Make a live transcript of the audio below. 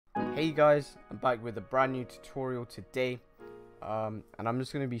Hey guys, I'm back with a brand new tutorial today, and I'm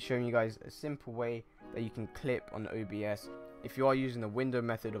just going to be showing you guys a simple way that you can clip on OBS. If you are using the window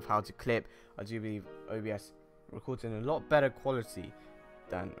method of how to clip, I do believe OBS records in a lot better quality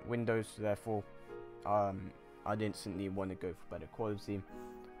than Windows, so therefore I'd instantly want to go for better quality.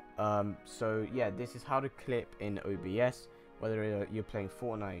 So yeah, this is how to clip in OBS, whether you're playing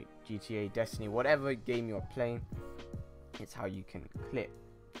Fortnite, GTA, Destiny, whatever game you're playing, it's how you can clip.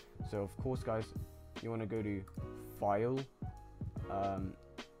 So of course guys, you want to go to File,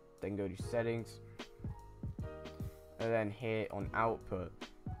 then go to Settings, and then here on Output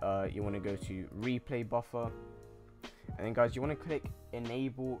you want to go to Replay Buffer, and then guys you want to click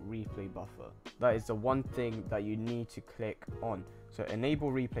Enable Replay Buffer. That is the one thing that you need to click on. So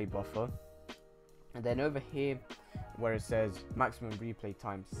Enable Replay Buffer, and then over here where it says maximum replay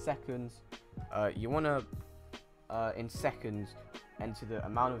time seconds, you want to in seconds enter the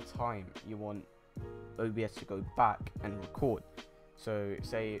amount of time you want OBS to go back and record. So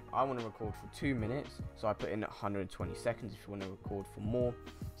say I want to record for 2 minutes, so I put in 120 seconds. If you want to record for more,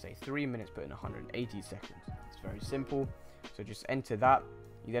 say 3 minutes, put in 180 seconds. It's very simple. So just enter that.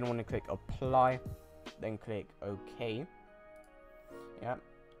 You then want to click apply, then click OK. Yeah,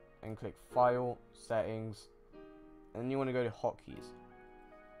 and click File, Settings, and then you want to go to Hotkeys,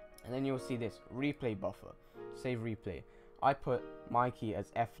 and then you'll see this replay buffer, save replay. I put my key as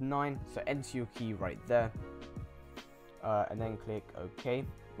F9, so enter your key right there, and then click OK,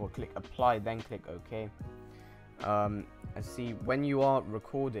 or click apply, then click OK. And see, when you are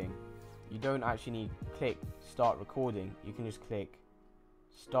recording, you don't actually need to click start recording. You can just click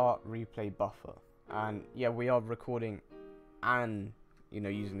start replay buffer, and yeah, we are recording and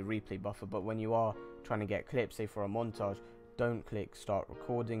using the replay buffer. But when you are trying to get clips, say for a montage, don't click start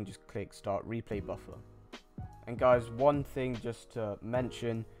recording, just click start replay buffer. And guys, one thing just to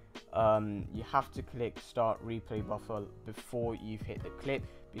mention, you have to click start replay buffer before you've hit the clip,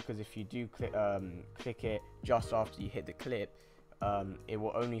 because if you do click it just after you hit the clip, it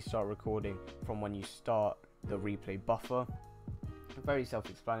will only start recording from when you start the replay buffer. Very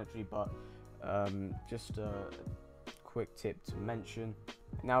self-explanatory, but just a quick tip to mention.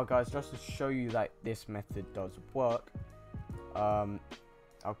 Now guys, just to show you that this method does work, I'll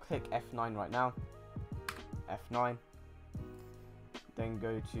click F9 right now, F9, then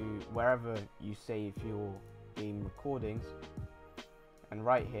go to wherever you save your game recordings, and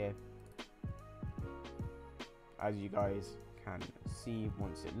right here, as you guys can see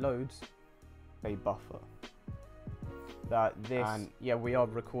once it loads, play buffer. And yeah, we are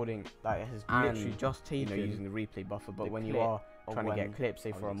recording that it has literally just taken using the replay buffer. But when you are trying to get clips,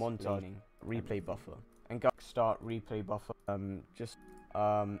 say for a montage, replay buffer, and go start replay buffer, and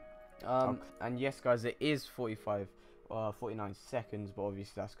yes guys, it is 49 seconds, but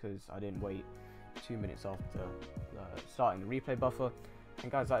obviously that's because I didn't wait 2 minutes after starting the replay buffer.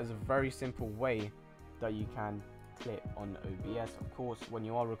 And guys, that is a very simple way that you can clip on OBS. Of course, when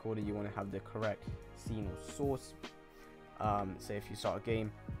you are recording, you want to have the correct scene or source, say if you start a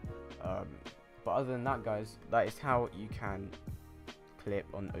game, but other than that guys, that is how you can clip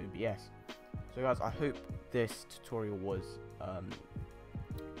on OBS. So guys, I hope this tutorial was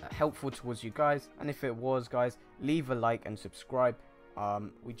helpful towards you guys, and if it was guys, leave a like and subscribe.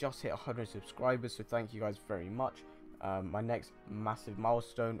 We just hit 100 subscribers, so thank you guys very much. My next massive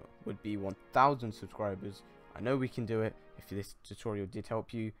milestone would be 1000 subscribers. I know we can do it. If this tutorial did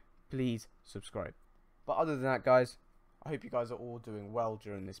help you, please subscribe. But other than that guys, I hope you guys are all doing well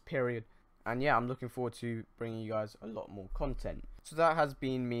during this period, and yeah, I'm looking forward to bringing you guys a lot more content. So that has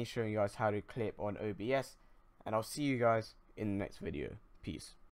been me showing you guys how to clip on OBS, and I'll see you guys in the next video. Peace.